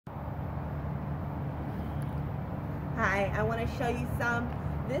Hi, I want to show you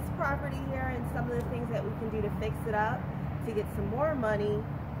this property here and some of the things that we can do to fix it up to get some more money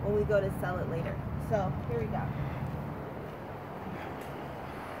when we go to sell it later. So here we go.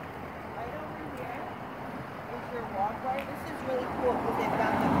 Right over here is your walkway. This is really cool because they've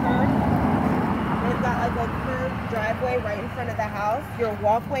got the curve. They've got like a curved driveway right in front of the house. Your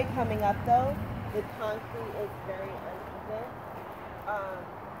walkway coming up though, the concrete is very uneven.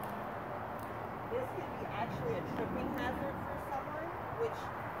 This could be actually a tripping hazard for someone, which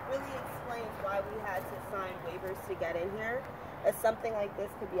really explains why we had to sign waivers to get in here. As something like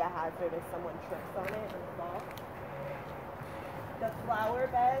this could be a hazard if someone trips on it and falls. The flower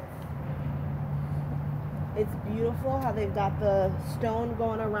beds, it's beautiful how they've got the stone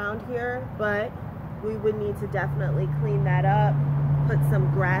going around here, but we would need to definitely clean that up, put some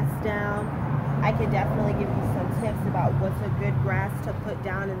grass down. I could definitely give you some tips about what's a good grass to put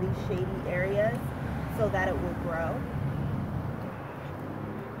down in these shady areas so that it will grow.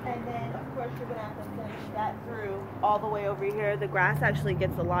 And then, of course, you're going to have to finish that through all the way over here. The grass actually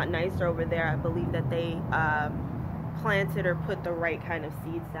gets a lot nicer over there. I believe that they planted or put the right kind of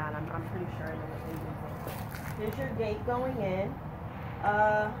seeds down. I'm pretty sure I know what they're using. Here's your gate going in.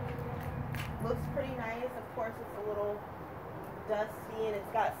 Looks pretty nice. Of course, it's a little dusty and it's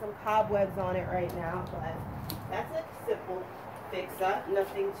got some cobwebs on it right now, but that's a simple fix up,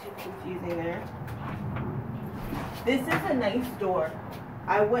 nothing too confusing there. This is a nice door.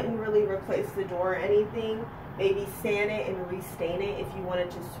 I wouldn't really replace the door or anything, maybe sand it and restain it if you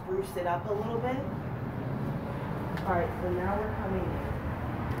wanted to spruce it up a little bit. Alright, so now we're coming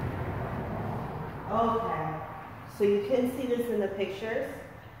in. Okay, so you can see this in the pictures,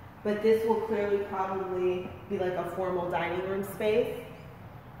 but this will clearly probably be like a formal dining room space.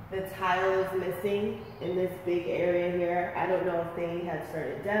 The tile is missing in this big area here. I don't know if they had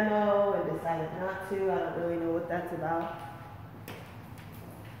started demo and decided not to. I don't really know what that's about.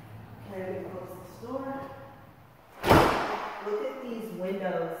 Can we close this door? Look at these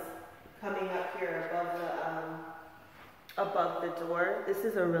windows coming up here above the door. This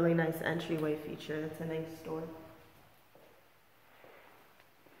is a really nice entryway feature. It's a nice door.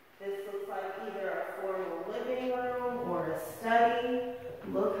 This looks like either a formal living room or a study.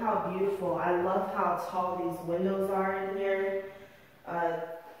 Look how beautiful. I love how tall these windows are in here.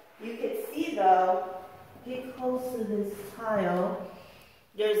 You can see though, get close to this tile.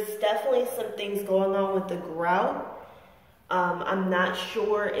 There's definitely some things going on with the grout. I'm not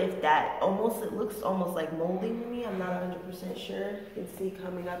sure if that it looks almost like moldy to me. I'm not 100% sure. You can see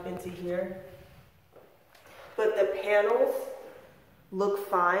coming up into here. But the panels look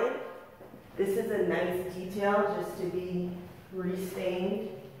fine. This is a nice detail just to be restained.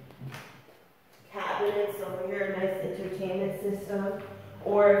 Cabinets over here, a nice entertainment system.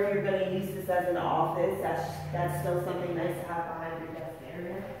 Or if you're going to use this as an office, that's still something nice to have behind your desk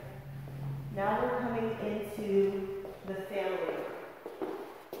area. Now we're coming into the family room.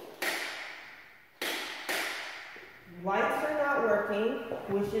 Lights are not working,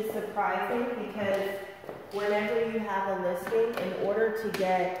 which is surprising because whenever you have a listing, in order to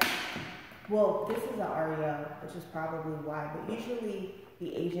get, well, this is an REO, which is probably why, but usually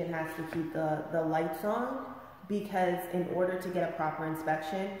the agent has to keep the lights on because in order to get a proper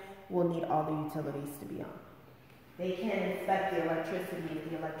inspection, we'll need all the utilities to be on. They can inspect the electricity if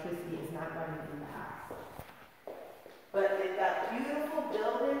the electricity is not running in the house. But they've got beautiful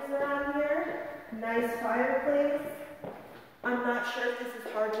buildings around here, nice fireplace. I'm not sure if this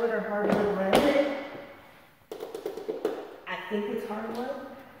is hardwood or hardwood rented. I think it's hardwood.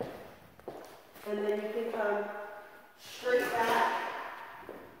 And then you can come straight back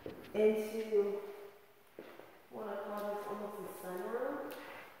into what I call this almost a sunroom.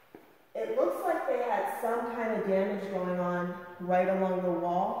 It looks like they had some kind of damage going on right along the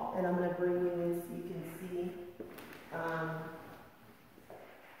wall, and I'm going to bring you in so you can see.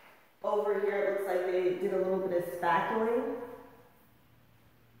 Over here it looks like they did a little bit of spackling.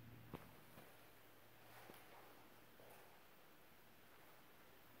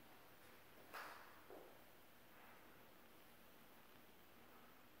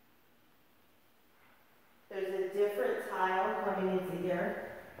 There's a different tile coming into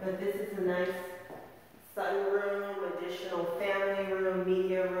here, but this is a nice sunroom, additional family room,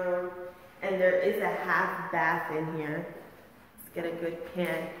 media room, and there is a half bath in here. Let's get a good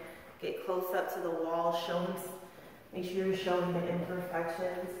pan, get close up to the wall, make sure you're showing the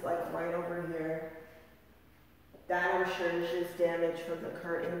imperfections, like right over here. That I'm sure is just damage from the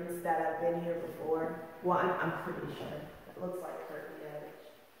curtains that have been here before. Well, I'm pretty sure. It looks like curtain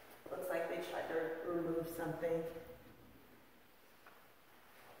damage. Looks like they tried to remove something.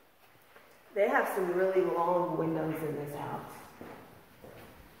 They have some really long windows in this house.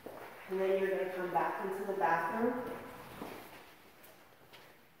 And then you're going to come back into the bathroom.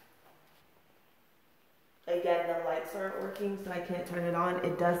 Again, the lights aren't working, so I can't turn it on.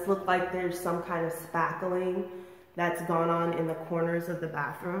 It does look like there's some kind of spackling that's gone on in the corners of the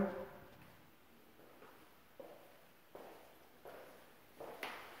bathroom.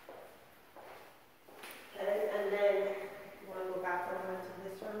 And then, you want to go back over into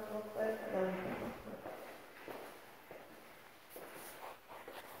this room real quick?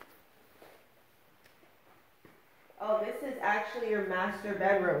 Oh, this is actually your master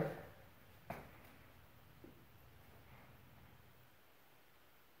bedroom.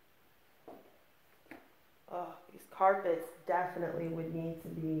 Oh, these carpets definitely would need to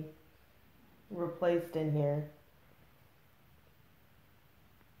be replaced in here.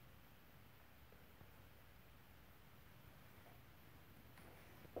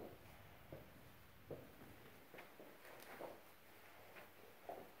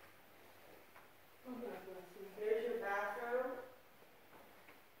 Here's your bathroom.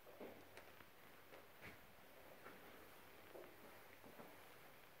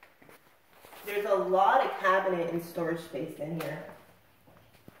 There's a lot of cabinet and storage space in here.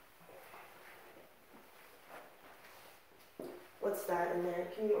 What's that in there?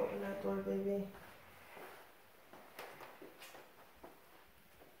 Can you open that door, baby?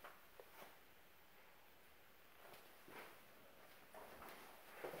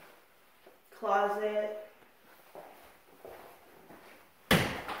 Closet.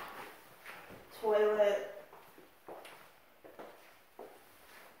 Toilet.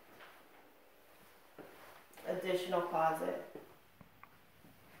 Additional closet.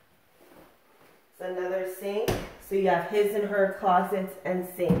 It's another sink. So you have his and her closets and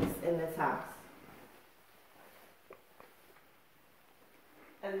sinks in this house.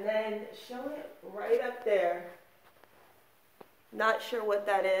 And then show it right up there. Not sure what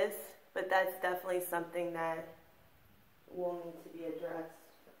that is, but that's definitely something that will need to be addressed.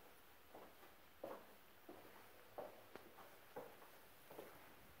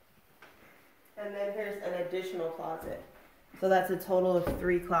 And then here's an additional closet. So that's a total of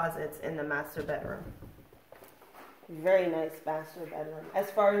 3 closets in the master bedroom. Very nice master bedroom. As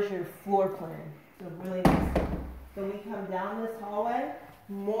far as your floor plan, so really nice. So we come down this hallway,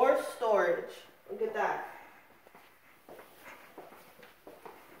 more storage. Look at that.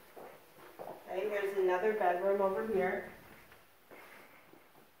 Okay, here's another bedroom over here.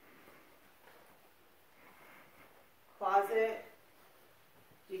 Closet.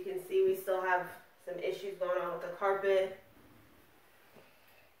 You can see we still have some issues going on with the carpet.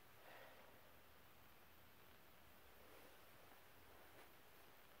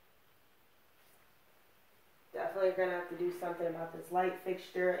 Definitely going to have to do something about this light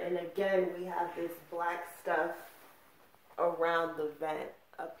fixture. And again, we have this black stuff around the vent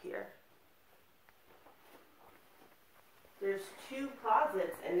up here. There's 2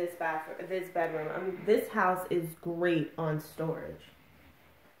 closets in this bathroom, this bedroom. I mean, this house is great on storage.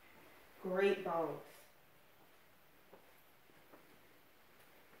 Great bones.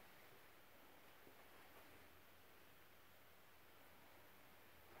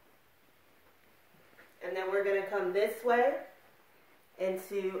 And then we're going to come this way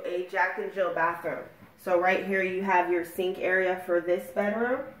into a Jack and Jill bathroom. So right here you have your sink area for this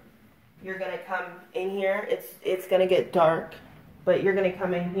bedroom. You're going to come in here. It's going to get dark, but you're going to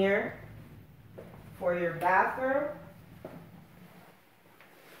come in here for your bathroom.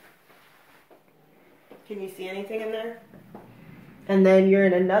 Can you see anything in there? And then you're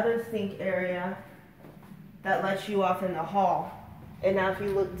in another sink area that lets you off in the hall. And now if you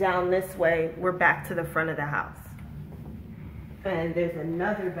look down this way, we're back to the front of the house. And there's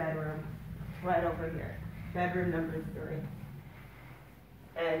another bedroom right over here. Bedroom number 3.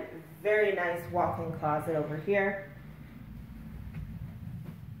 And very nice walk-in closet over here.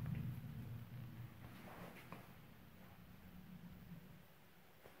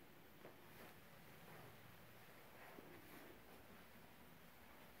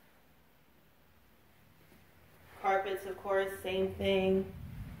 Carpets, of course, same thing.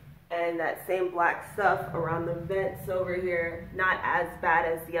 And that same black stuff around the vents over here. Not as bad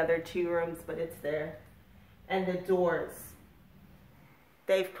as the other 2 rooms, but it's there. And the doors.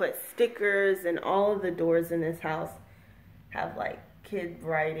 They've put stickers, and all of the doors in this house have like kid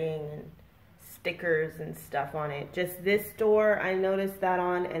writing and stickers and stuff on it. Just this door, I noticed that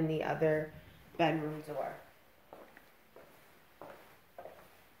on, and the other bedroom door.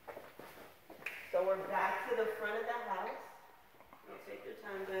 So we're back to the front of the house. Take your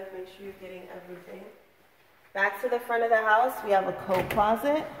time, Jess. Make sure you're getting everything. Back to the front of the house, we have a coat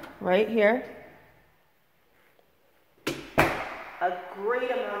closet. right here. A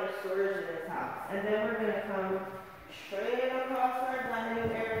great amount of storage in this house. And then we're gonna come straight across our dining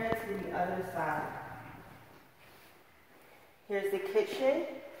room area to the other side. Here's the kitchen.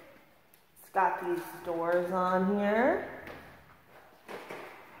 It's got these doors on here.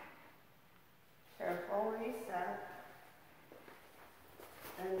 Careful where you step.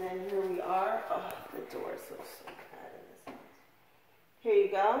 And then here we are. Oh, the doors look so bad in this house. Here you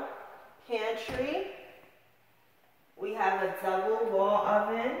go. Pantry. We have a double wall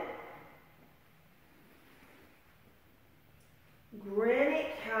oven.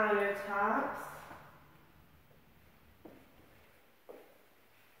 Granite countertops.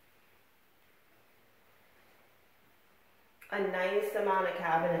 A nice amount of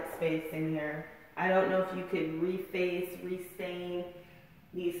cabinet space in here. I don't know if you could reface, restain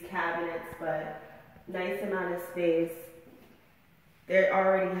these cabinets, but nice amount of space. They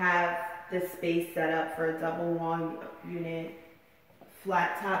already have the space set up for a double wall unit,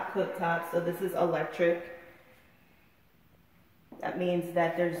 flat top cooktop, so this is electric. That means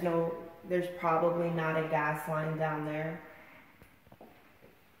that there's probably not a gas line down there.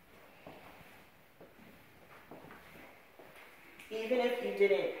 Even if you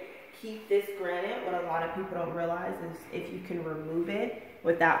didn't keep this granite, what a lot of people don't realize is if you can remove it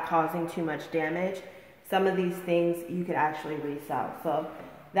without causing too much damage, some of these things you could actually resell. So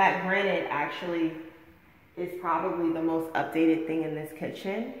that granite actually is probably the most updated thing in this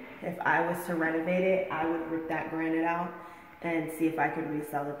kitchen. If I was to renovate it, I would rip that granite out and see if I could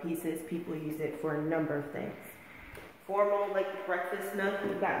resell the pieces. People use it for a number of things. Formal, like breakfast nook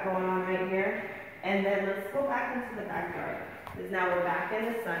we've got going on right here. And then let's go back into the backyard. Because now we're back in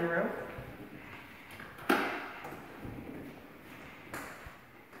the sunroom.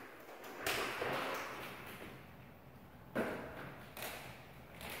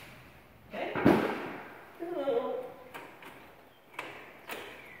 Okay.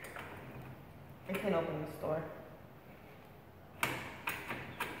 I can open this door.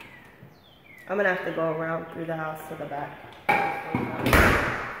 I'm gonna have to go around through the house to the back.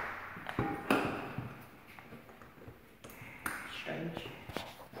 Strange.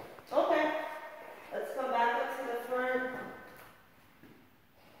 Okay, let's come back up to the front.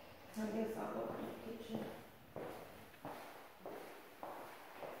 I guess I'll go in the kitchen.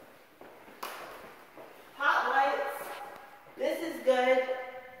 Hot lights. This is good.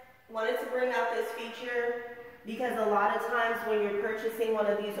 Wanted to bring out this feature because a lot of times when you're purchasing one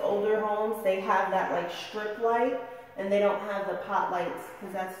of these older homes, they have that like strip light and they don't have the pot lights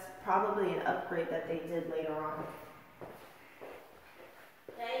because that's probably an upgrade that they did later on.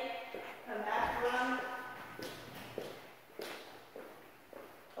 Okay, come back around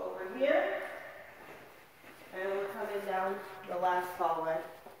over here, and we're coming down the last hallway.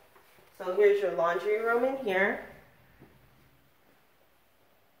 So here's your laundry room in here.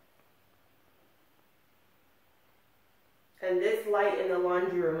 And this light in the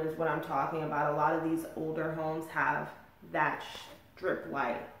laundry room is what I'm talking about. A lot of these older homes have that strip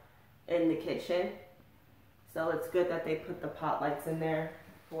light in the kitchen. So it's good that they put the pot lights in there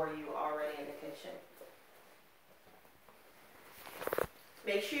for you already in the kitchen.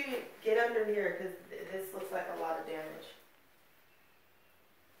 Make sure you get under here because this looks like a lot of damage.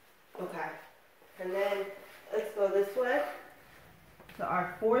 Okay, and then let's go this way to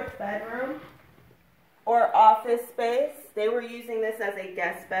our fourth bedroom or office space. They were using this as a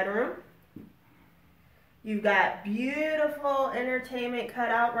guest bedroom. You've got beautiful entertainment cut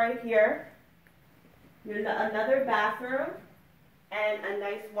out right here. Here's another bathroom and a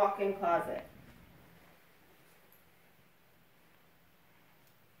nice walk-in closet.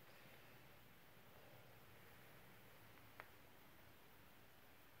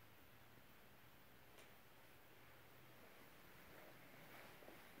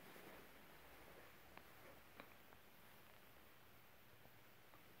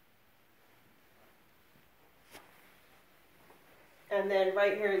 And then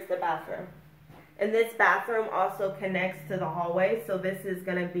right here is the bathroom. And this bathroom also connects to the hallway, so this is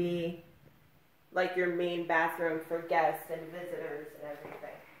going to be like your main bathroom for guests and visitors and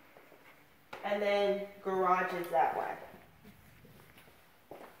everything. And then garage is that way.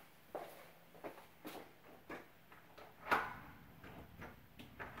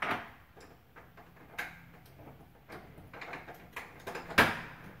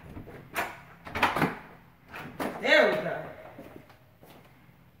 There we go.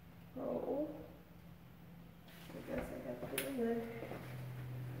 Oh, I guess I got to do it.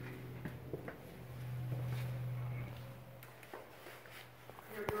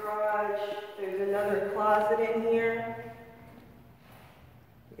 Your garage, there's another closet in here.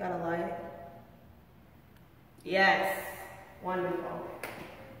 Got a light? Yes. Wonderful.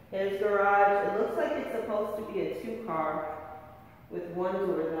 Here's garage. It looks like it's supposed to be a 2-car with 1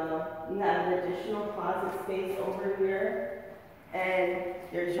 door though. We have an additional closet space over here. And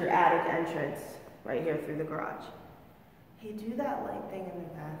there's your attic entrance right here through the garage. Hey, do that light thing in the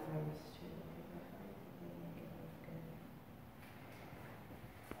bathrooms too.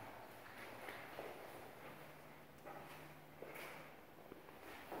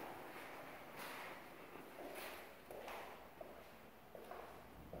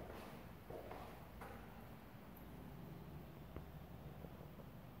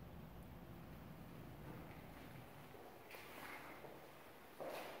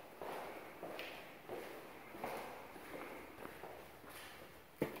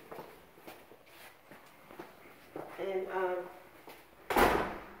 And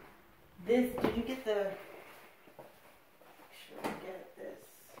this, did you get the, make sure you get this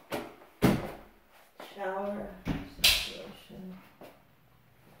shower situation.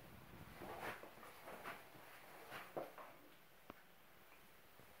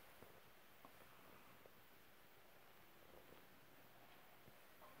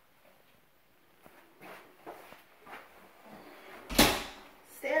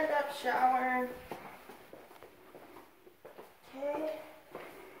 Stand up shower. Okay,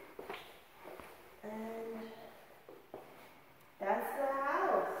 and that's the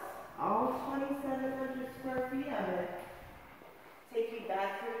house. All 2,700 square feet of it. Take you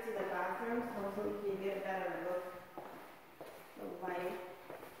back here to the bathrooms. Hopefully you can get a better look. The light.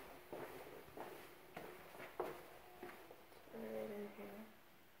 Turn it in here.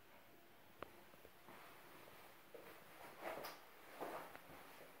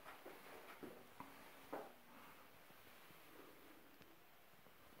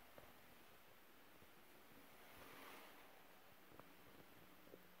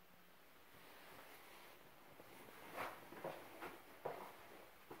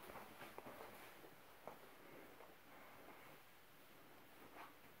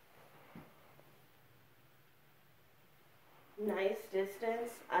 Nice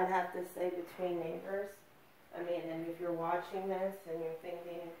distance, I'd have to say, between neighbors. I mean, and if you're watching this and you're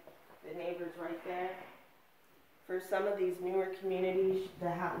thinking the neighbor's right there, for some of these newer communities,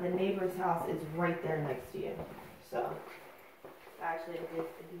 the neighbor's house is right there next to you. So, actually, it is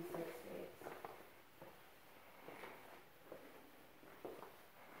a decent space.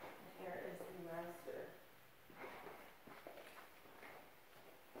 Here is the master.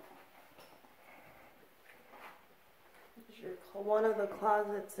 One of the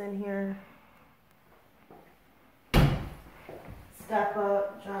closets in here. Step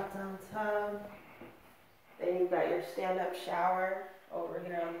up, drop down tub. Then you've got your stand-up shower over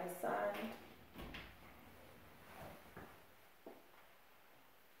here on this side.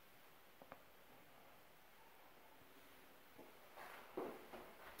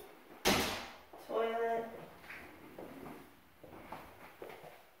 Toilet.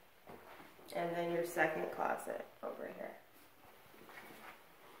 And then your second closet over here.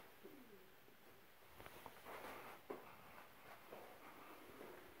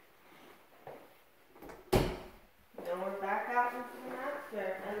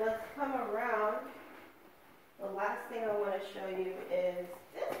 And let's come around. The last thing I want to show you is,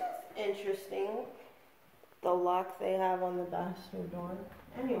 this is interesting, the lock they have on the bathroom door.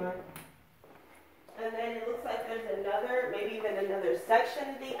 Anyway. And then it looks like there's another, maybe even another section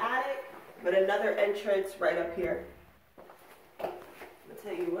of the attic, but another entrance right up here. I'll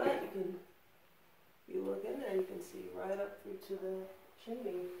tell you what, you look in there, you can see right up through to the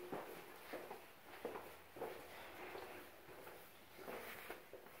chimney.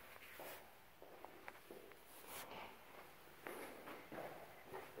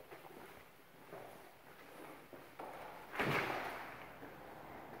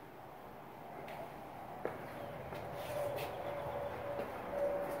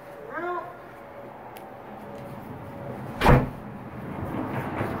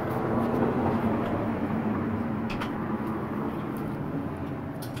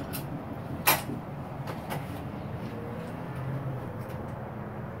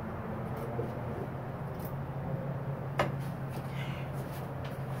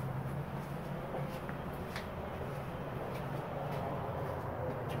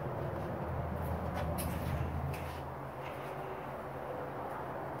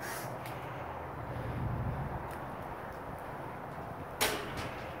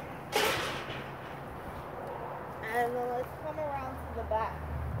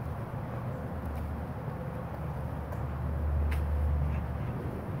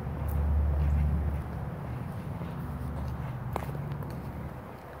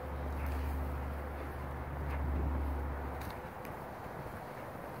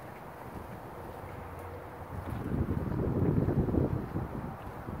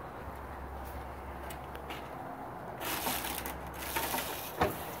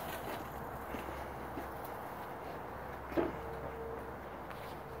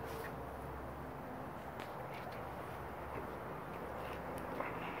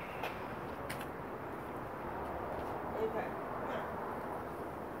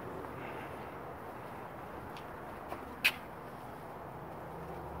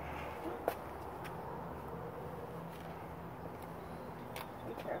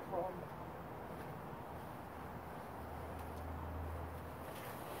 home.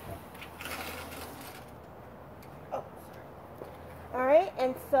 Oh, sorry. All right,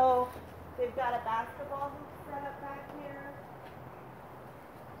 and so they've got a basketball hoop set up back here.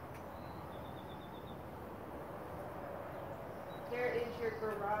 There is your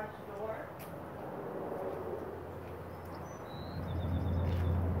garage door.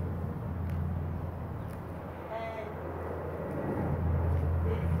 And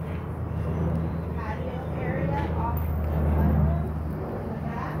this is the patio area off of the sunroom in the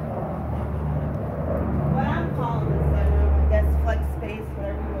back. What I'm calling the sunroom, I guess flex space,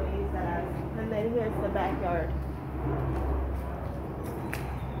 whatever you want to use that as. And then here's the backyard.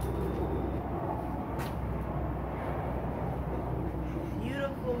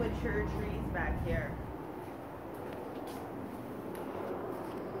 Beautiful mature trees back here.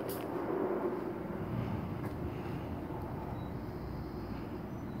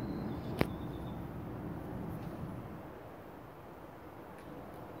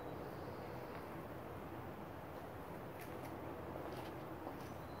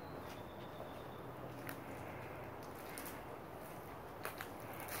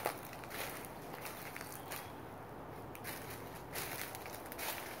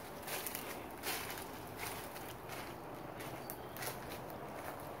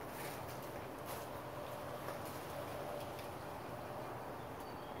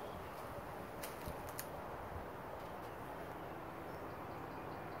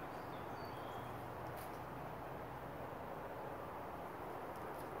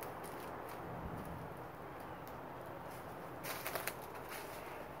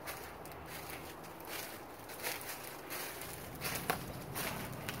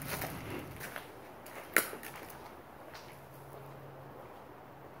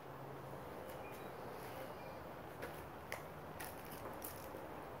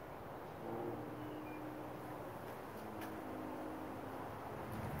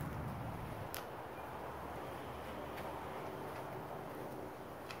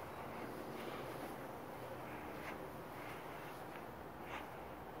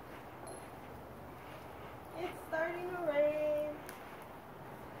 Starting to rain,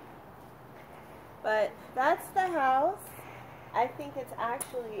 but that's the house. I think it's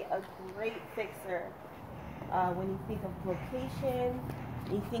actually a great fixer when you think of location,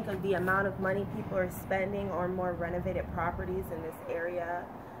 you think of the amount of money people are spending on more renovated properties in this area.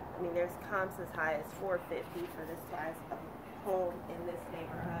 I mean, there's comps as high as $450 for this size of home in this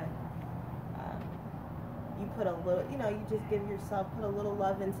neighborhood. You put a little, you just give yourself, put a little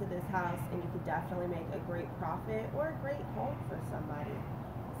love into this house, and you could definitely make a great profit or a great home for somebody.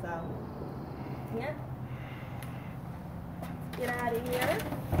 So, yeah. Let's get out of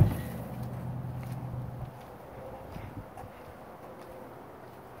here.